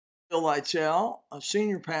Bill Lytell, a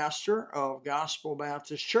senior pastor of Gospel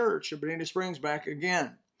Baptist Church of Bonita Springs, back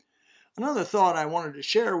again. Another thought I wanted to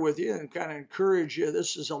share with you and kind of encourage you.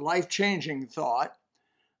 This is a life-changing thought.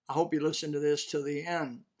 I hope you listen to this till the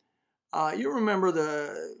end. You remember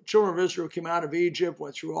the children of Israel came out of Egypt,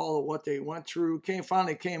 went through all of what they went through,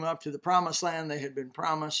 finally came up to the promised land they had been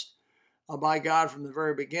promised by God from the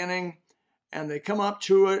very beginning. And they come up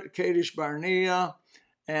to it, Kadesh Barnea,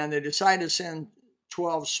 and they decide to send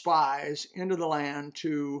 12 spies into the land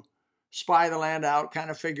to spy the land out, kind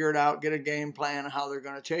of figure it out, get a game plan how they're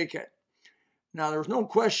going to take it. Now, there was no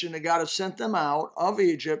question that God had sent them out of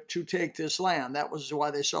Egypt to take this land. That was why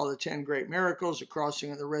they saw the 10 great miracles, the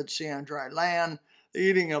crossing of the Red Sea on dry land, the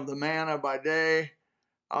eating of the manna by day.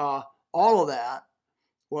 All of that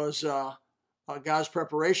was God's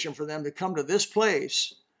preparation for them to come to this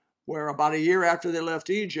place where about a year after they left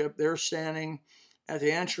Egypt, they're standing at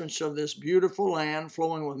the entrance of this beautiful land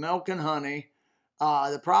flowing with milk and honey.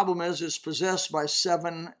 The problem is it's possessed by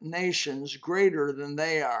 7 nations greater than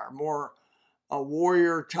they are, more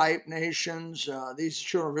warrior type nations. These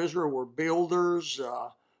children of Israel were builders,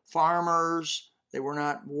 farmers. They were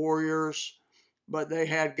not warriors, but they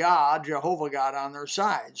had God, Jehovah God, on their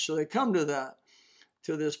side. So they come to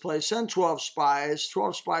this place, send 12 spies.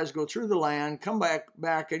 12 spies go through the land, come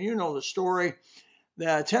back, and you know the story.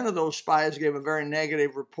 10 of those spies gave a very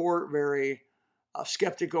negative report, very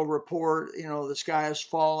skeptical report. You know, the sky is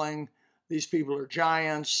falling. These people are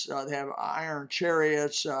giants. They have iron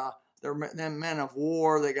chariots. They're men of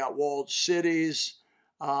war. They got walled cities.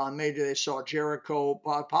 Maybe they saw Jericho.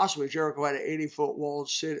 Possibly Jericho had an 80-foot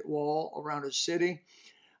wall around a city.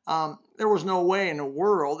 There was no way in the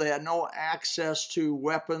world. They had no access to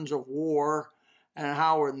weapons of war. And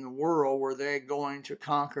how in the world were they going to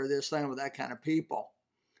conquer this land with that kind of people?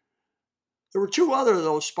 There were 2 other of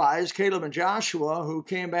those spies, Caleb and Joshua, who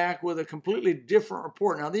came back with a completely different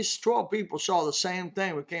report. Now, these 12 people saw the same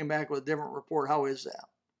thing, but came back with a different report. How is that?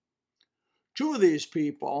 2 of these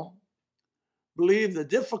people believed the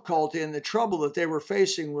difficulty and the trouble that they were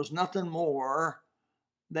facing was nothing more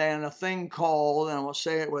than a thing called, and I'll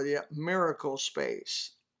say it with you, miracle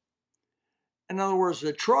space. In other words,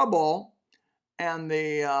 the trouble and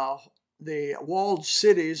the walled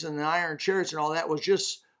cities and the iron chariots and all that was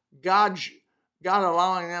just God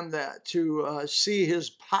allowing them to see his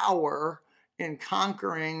power in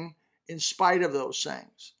conquering in spite of those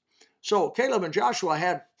things. So Caleb and Joshua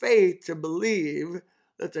had faith to believe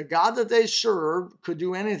that the God that they served could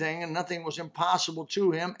do anything and nothing was impossible to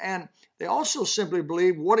him. And they also simply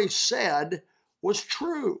believed what he said was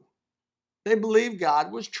true. They believed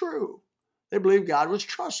God was true. They believed God was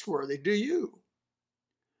trustworthy. Do you?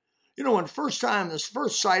 You know, when this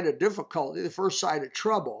first sight of difficulty, the first sight of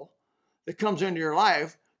trouble that comes into your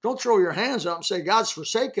life, don't throw your hands up and say, God's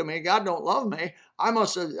forsaken me. God don't love me. I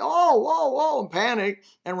must have, and panic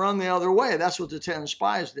and run the other way. That's what the 10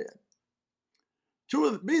 spies did.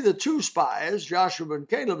 Be the 2 spies, Joshua and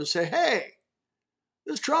Caleb, and say, hey,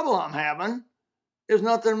 this trouble I'm having is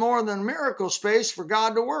nothing more than miracle space for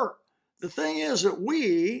God to work. The thing is that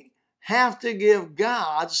we have to give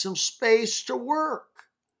God some space to work.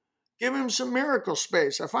 Give him some miracle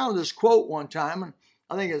space. I found this quote one time, and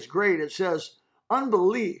I think it's great. It says,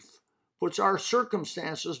 unbelief puts our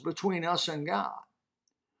circumstances between us and God,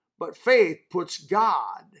 but faith puts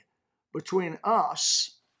God between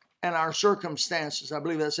us and our circumstances. I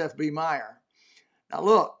believe that's F.B. Meyer. Now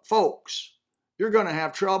look, folks, you're going to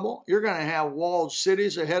have trouble. You're going to have walled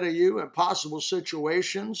cities ahead of you, impossible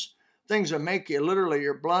situations, things that make you literally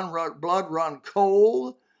your blood run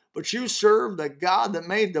cold. But you serve the God that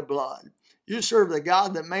made the blood. You serve the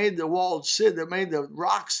God that made the walled city, that made the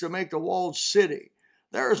rocks to make the walled city.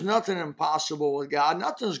 There is nothing impossible with God.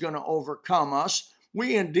 Nothing's going to overcome us.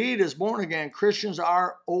 We indeed, as born-again Christians,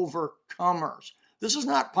 are overcomers. This is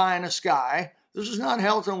not pie in the sky. This is not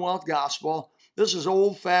health and wealth gospel. This is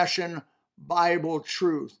old-fashioned Bible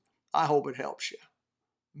truth. I hope it helps you.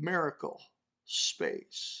 Miracle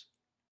space.